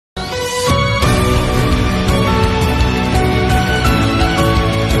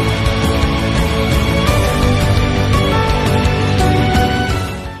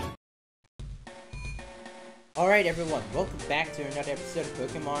Alright everyone, welcome back to another episode of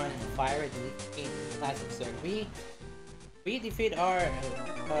Pokémon FireRed LeafGreen. Last episode, we defeat our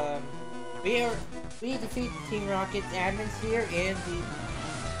we defeat Team Rocket's admins here in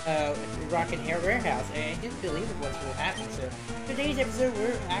the Rocket Hair Warehouse, and I didn't believe it was what happened. So today's episode,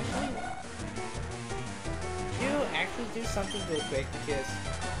 we're actually do something real quick because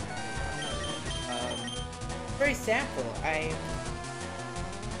very sample.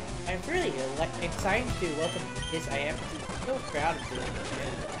 I'm really excited to welcome this. I am so proud of doing it.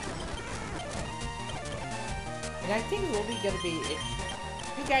 And I think it will be gonna be.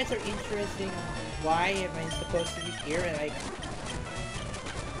 If you guys are interested, why am I supposed to be here? And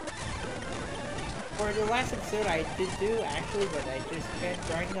for the last episode, I did do actually, but I just kept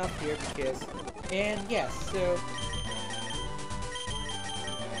joining up here because. And yes, so.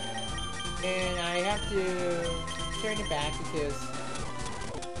 And I have to turn it back because.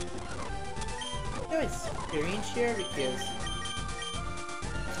 No experience here because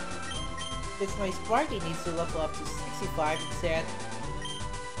my Sparky needs to level up to 65 instead,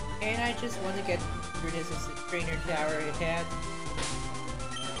 and I just want to get through this as a trainer tower ahead.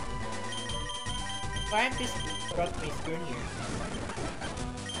 So I'm just about my spoon here.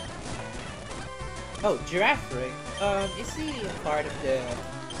 Oh, Giraffe Rig. Is he a part of the?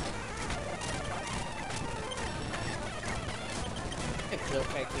 Let's look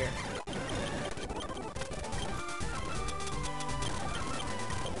back here.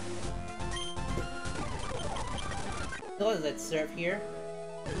 So let's surf here.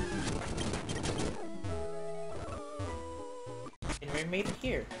 And we're made it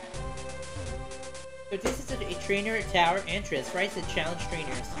here. So this is a trainer tower entrance, right? It's a challenge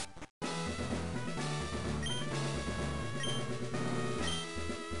trainers.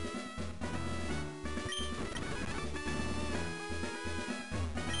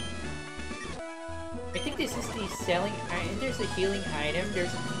 I think this is the selling item. There's a healing item.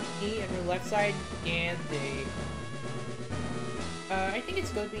 There's a key on the left side and the I think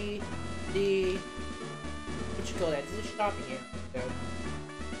it's going to be the, what you call that, this is a shopping area, so.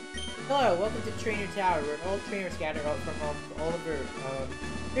 Hello, welcome to Trainer Tower, where all trainers gather out from all over.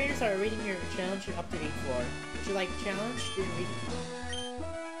 Trainers are awaiting your challenge up to 8th floor. Would you like a challenge?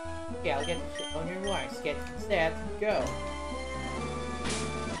 Yeah, I'll get on your marks. Get set, go.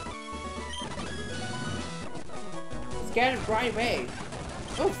 Let's get it right away.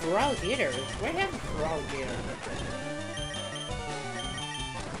 Oh, Feraligatr. What happened to Feraligatr?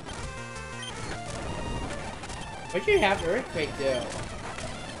 Why'd you have Earthquake though?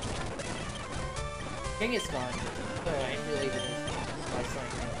 King is gone. Oh, I really did this.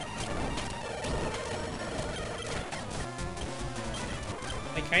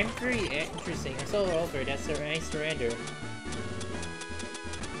 Like, I'm pretty interesting. It's all over. That's a nice surrender.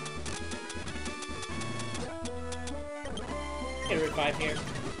 Get a revive here.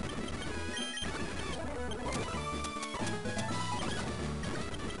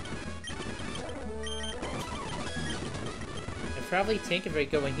 Probably think of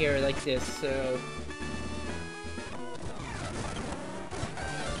it going here like this, so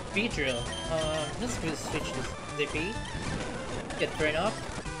Beedrill. Let's go switch to Zippy. Get thrown up.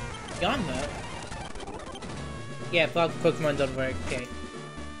 Gamma. Yeah, bug Pokemon don't work. Okay.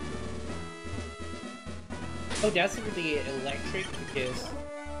 Oh, that's really electric because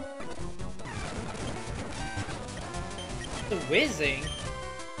the whizzing.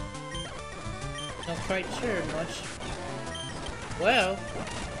 Not quite sure much. Well,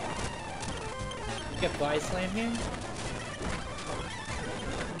 get Body Slam him.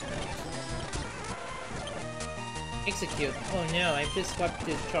 Execute. Oh no, I just swapped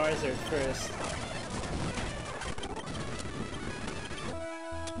the Charizard first.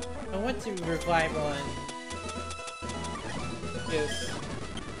 I want to revive on this.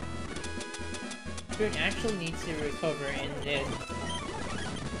 Dude actually needs to recover and then.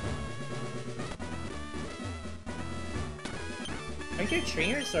 Your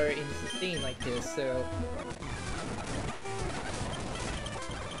trainers are insane like this, so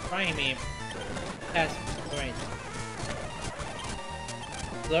try me. That's right.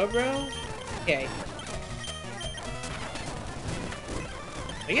 Slowbro? Okay.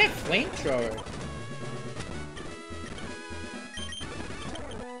 I got Flamethrower.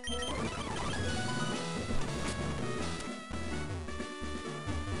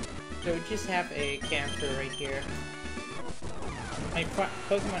 So we just have a camper right here. My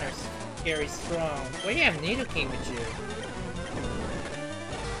Pokemon are very strong. Why do you have Nidoking with you?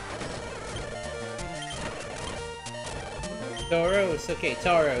 Tauros, okay,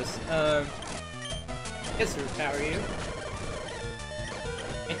 Tauros. Let's repower you.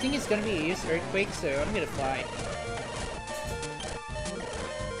 I think it's gonna be a use Earthquake, so I'm gonna fly.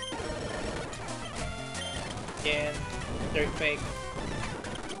 And earthquake.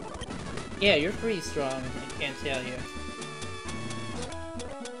 Yeah, you're pretty strong, I can't tell you.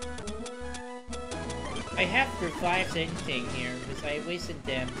 I have revived anything here because I wasted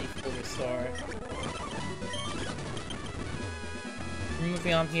them to full restore.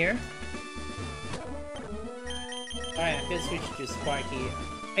 Moving on here. Alright, I'm gonna switch to Sparky.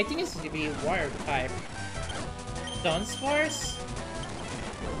 I think it's gonna be water type. Dunsparce?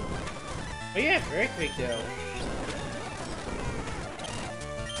 Oh, you have Earthquake though.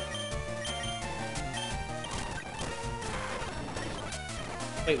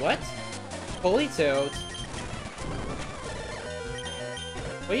 Wait, what? Holy Toad.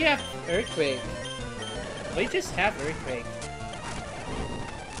 Oh, you have Earthquake. Oh, you just have Earthquake.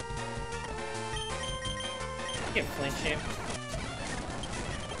 You can't flinch him.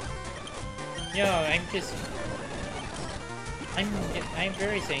 No, I'm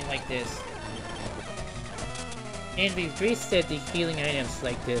very sane like this. And we wasted the healing items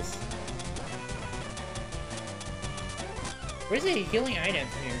like this. Where's the healing item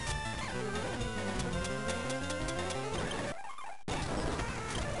here?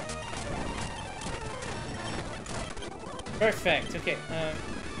 Perfect, okay,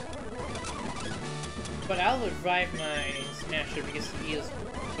 but I'll revive my Smasher because he is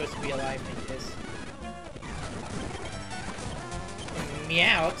supposed to be alive like this.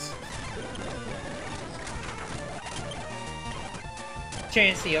 Meowth.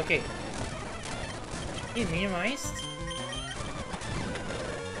 Chansey, okay. He minimized?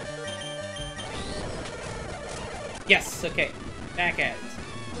 Yes, okay. Back at it.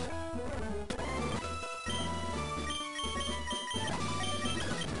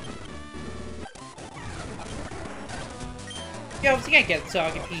 Yo, I think I get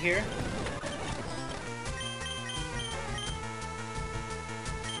Togepi here.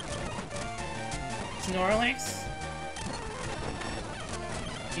 Snorlax?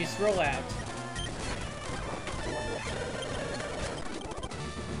 Use roll out.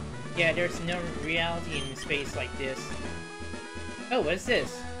 Yeah, there's no reality in space like this. Oh, what is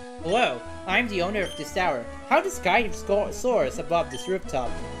this? Hello, I'm the owner of this tower. How the sky soars above this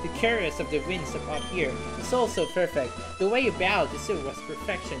rooftop. The carriers of the winds up here. It's all so perfect. The way you bowed, the suit was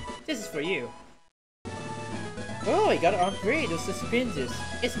perfection. This is for you. Oh, I got an upgrade of suspenders.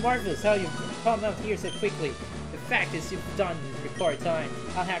 It's marvelous how you've come out here so quickly. The fact is you've done in record time.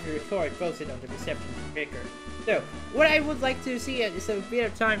 I'll have your record posted on the reception breaker. So, what I would like to see is a bit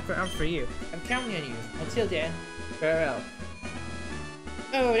of time for you. I'm counting on you. Until then, farewell.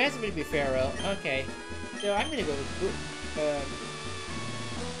 Oh, that's gonna be farewell. Okay. So I'm gonna go with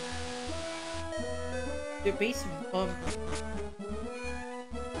the basement.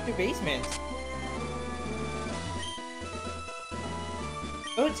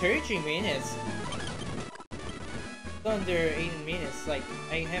 Oh, 33 minutes. It's under 18 minutes. Like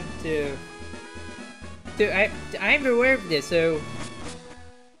I have to. I'm aware of this. So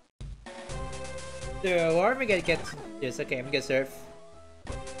what am I gonna get to this? Okay, I'm gonna surf.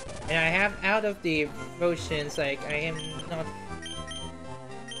 And I have out of the potions, like I am not,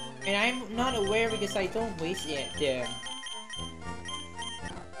 and I'm not aware because I don't waste it there.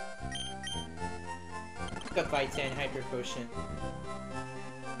 Got by 10 Hyper Potion.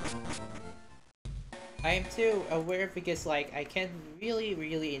 I am too aware because like I can't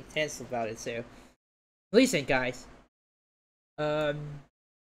really intense about it. So listen, guys. A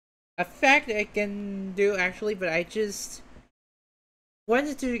fact I can do actually, but I just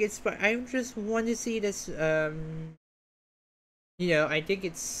wanted to get I just want to see this, you know, I think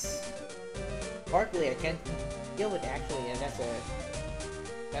it's partly I can't deal with actually, and that's a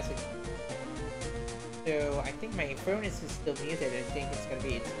so I think my phone is still muted. I think it's gonna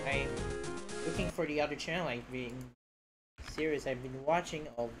be I'm looking for the other channel I've been series I've been watching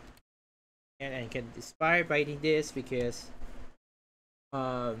all, and I get inspired by this because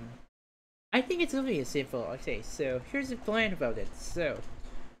I think it's gonna be simple. Okay, so here's the plan about it. So,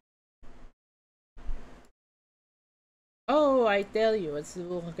 oh, I tell you, it's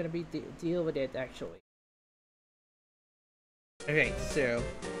gonna be deal with it actually. Okay, so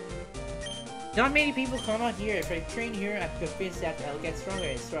not many people come out here. If I train here, I'm convinced that I'll get stronger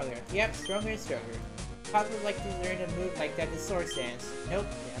and stronger. Yep, stronger and stronger. How would like to learn a move like that in Sword Dance? Nope,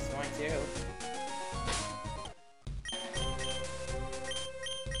 that's mine too.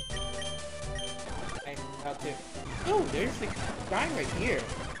 How to... Oh, there's the guy right here.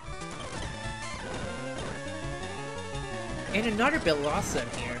 And another Blossom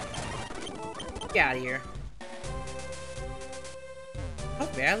here. Get out of here. How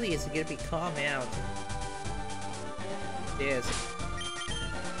badly is it gonna be calm out? It is.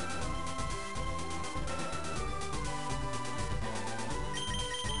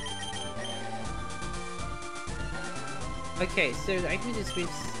 Okay, so I can just be.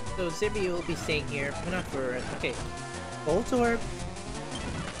 So Zippy will be staying here. Well, not for it. Okay. Voltorb.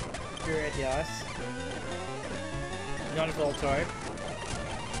 Gyarados. Not a Voltorb.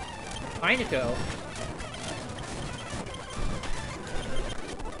 Pineco.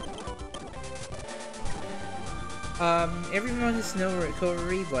 Everyone is no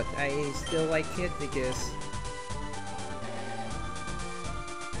recovery, but I still like it because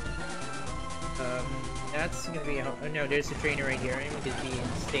that's gonna be oh no, there's a trainer right here. I'm gonna be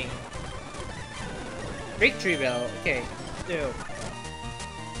insane. Victory Bell. Okay, so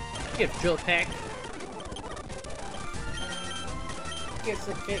give Drill Pack. Give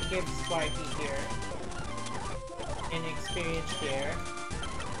Sparky here. An experience share.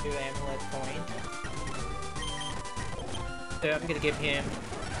 2 amulet point. So I'm gonna give him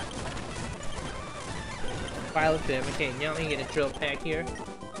File of him. Okay, now I'm gonna get a Drill Pack here.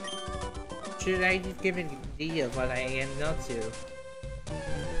 Should I just give it a deal, but I am not to.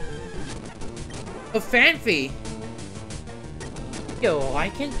 Oh, Fanfy! Yo, I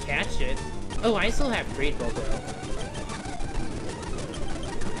can catch it. Oh, I still have Great Ball though.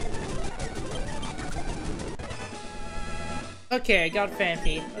 Okay, I got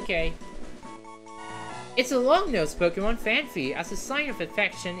Fanfy. Okay. It's a long-nosed Pokemon, Fanfy. As a sign of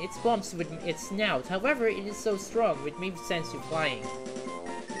affection, it bumps with its snout. However, it is so strong, it may send you flying.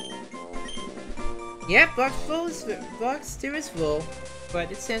 Yeah, box 2 is full,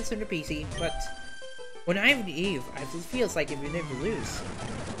 but it sends on the PC. But when I'm the Eve, it feels like it will never lose.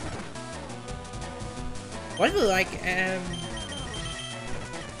 What will like I'm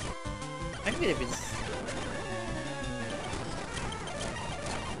gonna be.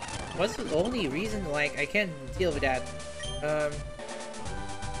 What's the only reason like I can't deal with that?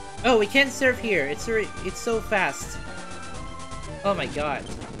 Oh, we can't serve here. It's so fast. Oh my god.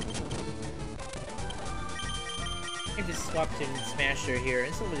 I just swapped in Smasher here.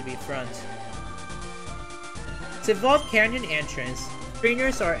 It's going to be front. To evolve Canyon entrance,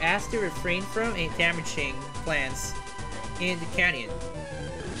 trainers are asked to refrain from damaging plants in the canyon.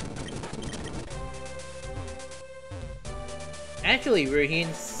 Actually, we're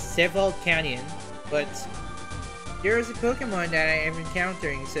in several canyon, but there is a Pokemon that I am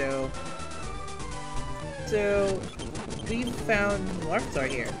encountering, so we found Larvitar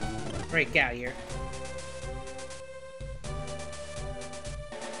here. Right, get out here.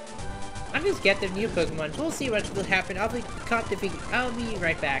 I'm just get the new Pokemon. We'll see what will happen. I'll be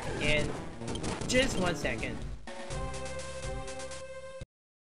right back in just 1 second.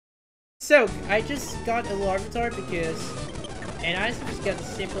 So I just got a Larvitar because, and I just got as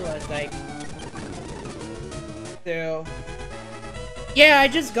simple as like. So yeah, I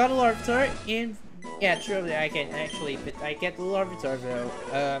just got a Larvitar, and yeah, truly I can actually, but I get the Larvitar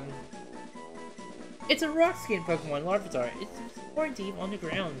though. It's a rock skin Pokemon, Larvitar. It's more deep on the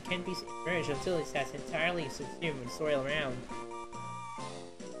ground, can't be submerged until it has entirely subsumed with soil around.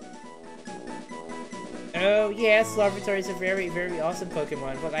 Oh yes, Larvitar is a very, very awesome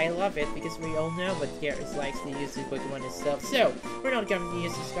Pokemon, but I love it because we all know what Garrett likes to use the Pokemon itself. So, we're not going to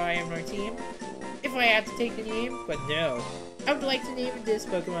use this guy on our team. If I had to take the name, but no. I would like to name this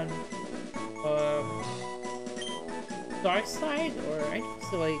Pokemon, Darkside, or I think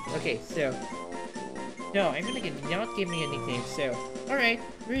so like, okay, so. No, I'm gonna not give me a nickname, so. Alright,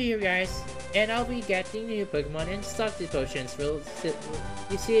 we're here guys, and I'll be getting new Pokemon and stock the potions. You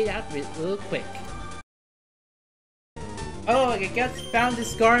see that real quick. Oh, I found the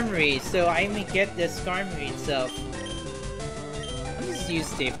Skarmory, so I may get the Skarmory itself. I'm just use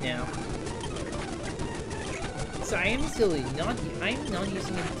Stave now. So I'm not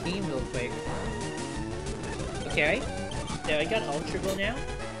using a team real quick. Okay, so I got Ultra Ball now.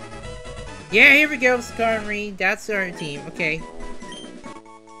 Yeah, here we go, Skarmory. That's our team. Okay.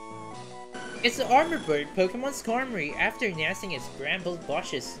 It's the armor bird, Pokemon Skarmory. After nesting its bramble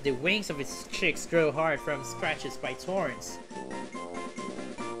bushes, the wings of its chicks grow hard from scratches by thorns.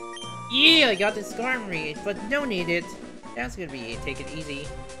 Yeah, I got the Skarmory, but no need it. That's gonna be it. Take it easy.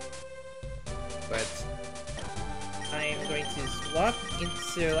 But I'm going to swap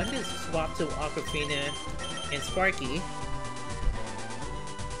into. I'm gonna swap to Aquafina and Sparky.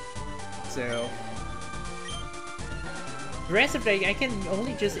 So the rest of it, I can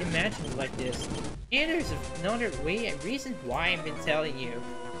only just imagine like this. And there's another reason why I've been telling you.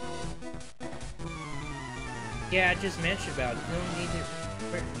 Yeah, I just mentioned about it. No need to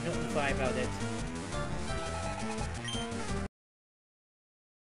notify about it.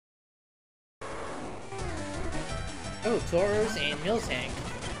 Oh, Tauros and Miltank.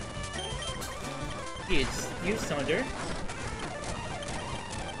 It's use Thunder.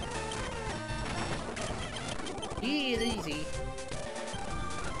 Easy.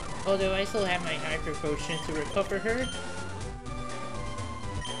 Although I still have my hyper potion to recover her.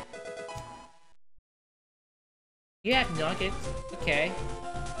 You have nuggets. Okay.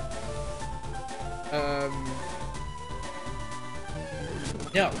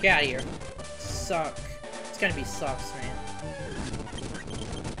 No, get out of here. Suck. It's gonna be sucks, man.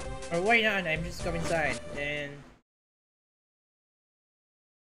 Or why not? I'm just go inside and.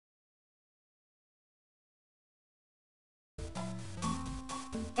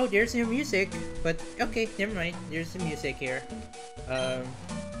 Oh, there's new music, but okay, never mind. There's some music here. I'm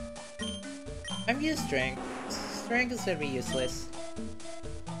used strength. Strength is gonna be useless.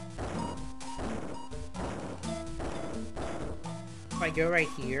 If I go right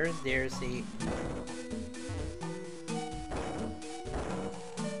here, there's a.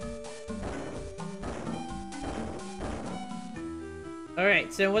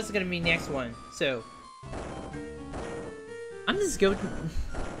 Alright, so what's gonna be next one? So I'm just going to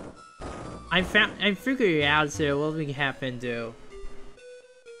I figured it out, so what will happen though?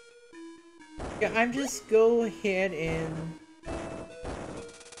 Yeah, I'm just go ahead and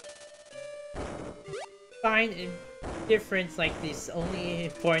find a difference like this only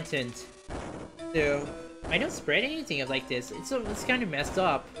important. So I don't spread anything like this. It's kind of messed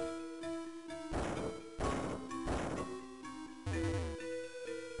up.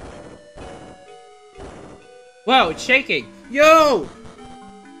 Whoa, it's shaking! Yo!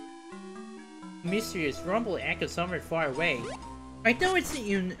 Mysterious rumble echoes somewhere far away. I know it's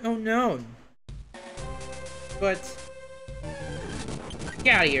unknown. But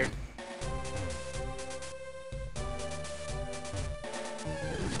get out of here.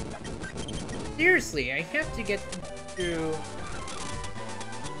 Seriously, I have to get through.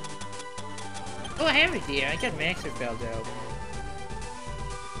 Oh, I have an idea. I got Max Repel though.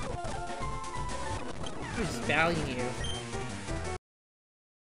 Who's valuing you?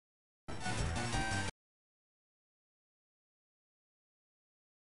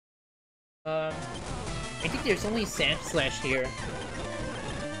 I think there's only Sand Slash here.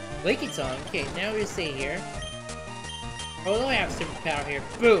 Wakey Tongue. Okay, now we stay here. Oh, I have super power here.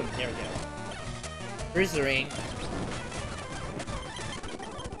 Boom! There we go. Where's the ring?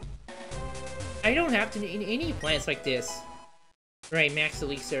 I don't have to need any plants like this. Right, Max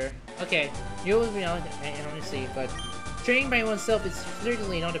Elixir. Okay, you will be honestly, but training by oneself is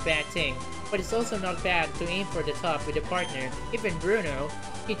certainly not a bad thing. But it's also not bad to aim for the top with a partner. Even Bruno,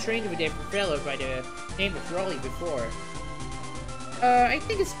 he trained with a fellow by the name of Rolly before. I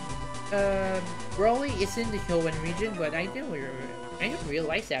think it's Rolly is in the Hilwen region, but I don't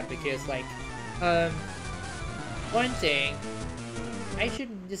realize that because like one thing, I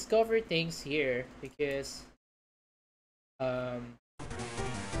should discover things here because dang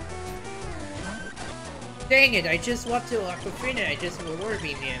it, I just want to Aquafina, I just will War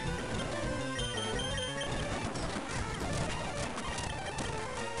Beam him.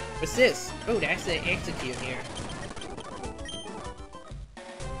 What's this? Oh, that's the execute here.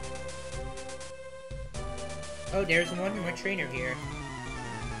 Oh, there's one more trainer here.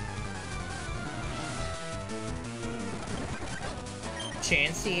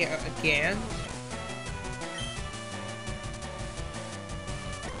 Chansey again?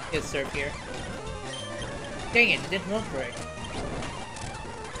 Get served here. Dang it didn't work right.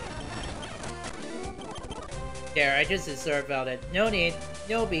 There, I just deserve about it. No need.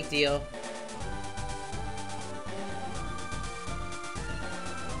 No big deal.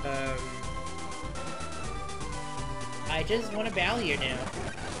 I just want to battle here now.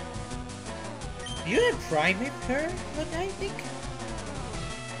 You have Prime with her? What I think?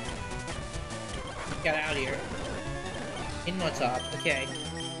 Get out of here. In one top, okay.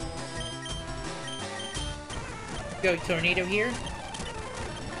 Go Tornado here.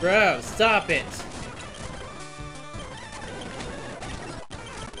 Bro, stop it!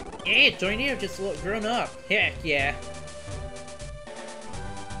 Hey, Tornado just grown up. Heck yeah.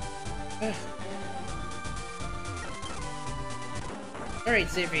 Alright,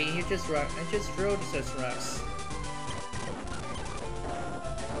 Zippy, you just rock. I just rode those rocks.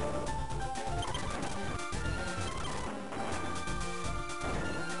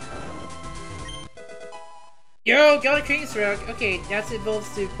 Yo, got a King's Rock! Okay, that's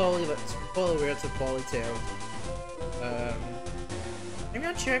evolves to Poly World to Poly 2. I'm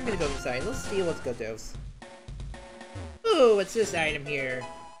not sure I'm gonna go inside. Let's see what's good though. Ooh, what's this item here?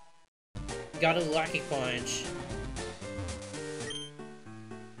 Got a Lucky Punch.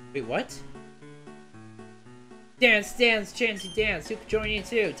 Wait, what? Dance, dance, Chansey, dance. You can join in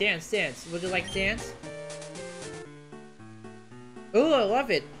too. Dance, dance. Would you like to dance? Ooh, I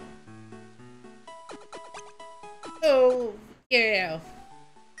love it. Oh, yeah.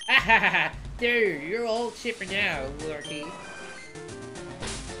 Ahaha, there, you're all chipper now, Lurky.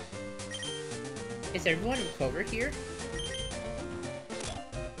 Is everyone recovered here?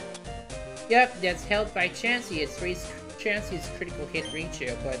 Yep, that's held by Chansey. It's raised Chansey's critical hit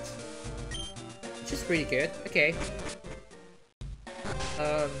ratio, but which is pretty good. Okay.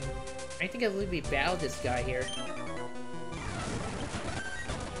 I think I'll be battle this guy here.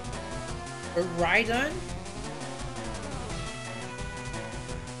 A Rhydon?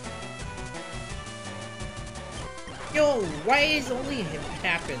 Yo, why is only him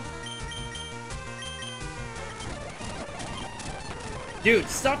happen? Dude,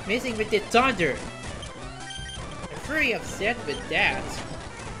 stop messing with the thunder! I'm pretty upset with that.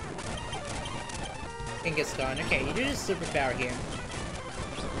 Kangaskhan, okay, you do this superpower here.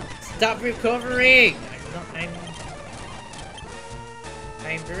 Stop recovering!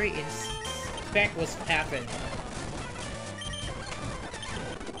 I'm very inspect what's happened.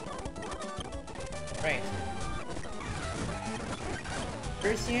 Right.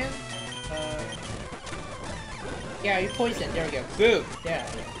 Persian? Yeah, you poisoned. There we go. Boom! Yeah.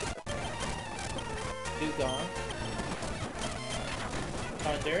 Boo gone.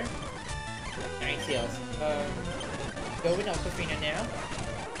 Thunder. Nice heals. Go with Aquafina now.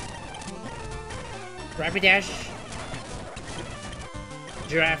 Rapidash.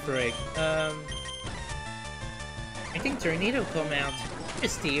 Giraffe Rig. I think Tornado come out.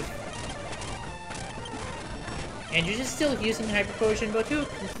 Just Steve. And you're just still using Hyper Potion, but who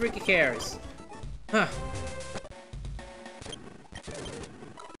freaking cares? Huh.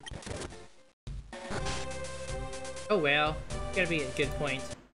 Oh well. Gotta be a good point.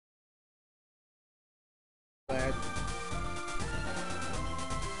 But...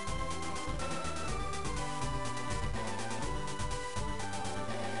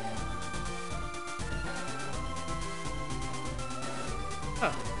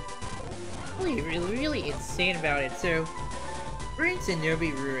 huh. Really insane about it. So, we're in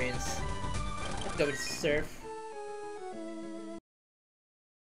Shinobi Ruins. Let's go with Surf.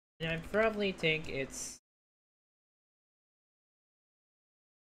 And I probably think it's...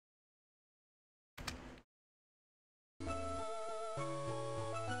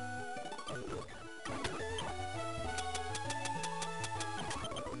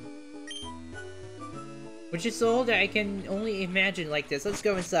 which is all that I can only imagine like this. Let's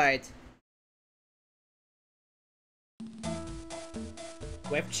go inside.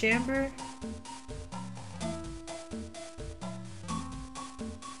 Web chamber?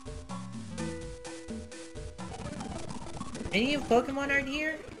 Any of Pokemon are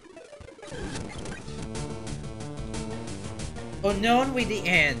here? Unknown with the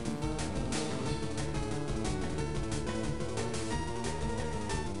end.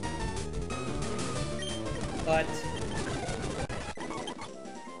 But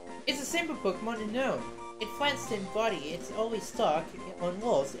it's a simple Pokemon unknown. It flies in body, it's always stuck on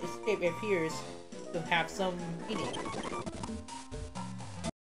walls, its shape appears to have some meaning.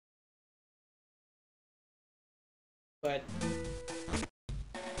 But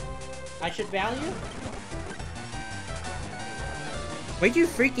I should value? Why do you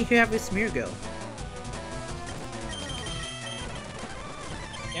freaking have a Smeargle?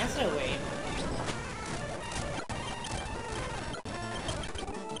 That's no lame.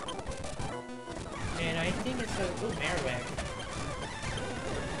 And I think it's a... ooh, Marowak.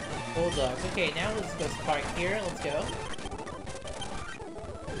 Bulldog. Okay, now let's go Spark here. Let's go.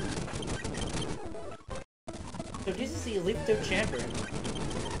 So this is the Ellipto Chamber.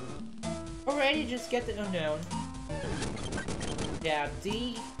 Alrighty, just get the unknown. Yeah,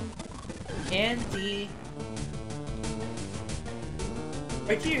 D and D.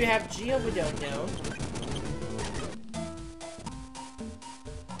 Right here you have Geo with the unknown.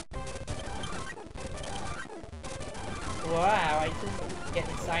 Wow, I just get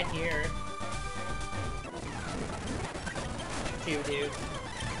inside here. Dude.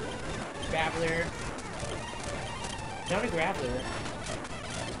 Graveler. Not a Graveler.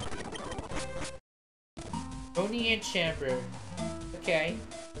 Oni and Chamber. Okay.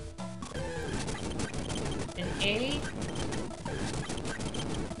 An A?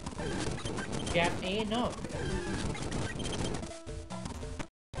 You have A? No.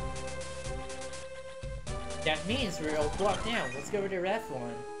 That means we're all blocked now. Let's go with the red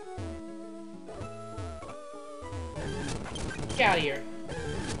one. Get out of here.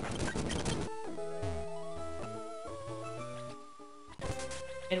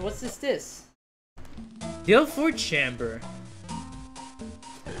 And what's this? Guildford Chamber.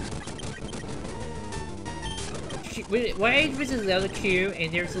 Wait, why is this a letter Q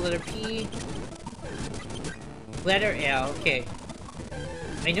and there's a letter P? Letter L, okay.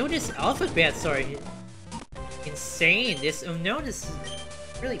 I know this alphabets are insane. This, oh no, this is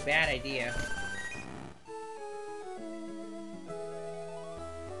a really bad idea.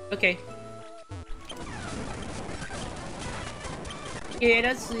 Okay. Yeah,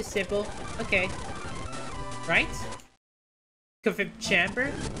 that's really simple. Okay. Right? Confirm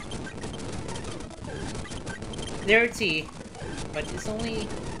chamber? 30. But it's only...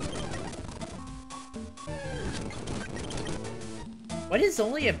 What is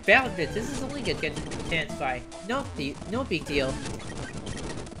only about this? This is only gonna get intensify. No big deal.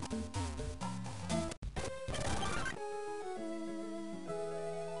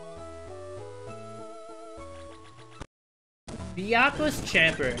 Biapos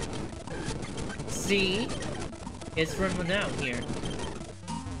chamber. C is from down here.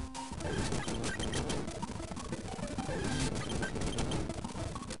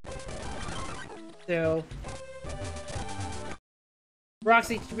 So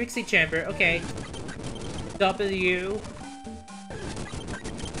Rixie chamber, okay. W.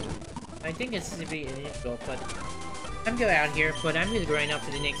 I think it's to be initial, but I'm going out here, but I'm gonna grind up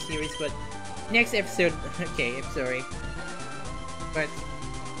for the next series, but next episode, okay, I'm sorry. But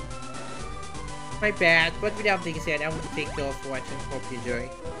my bad, but without being said, I want to thank you all for watching. Hope you enjoy.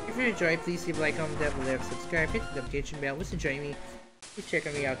 If you enjoy, please leave a like, comment down below, subscribe, hit the notification bell, listen to me. Please check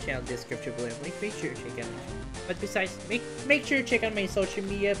on my channel description below. Make sure to check out. But besides, make sure to check out my social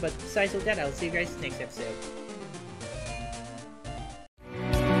media. But besides all that, I'll see you guys next episode.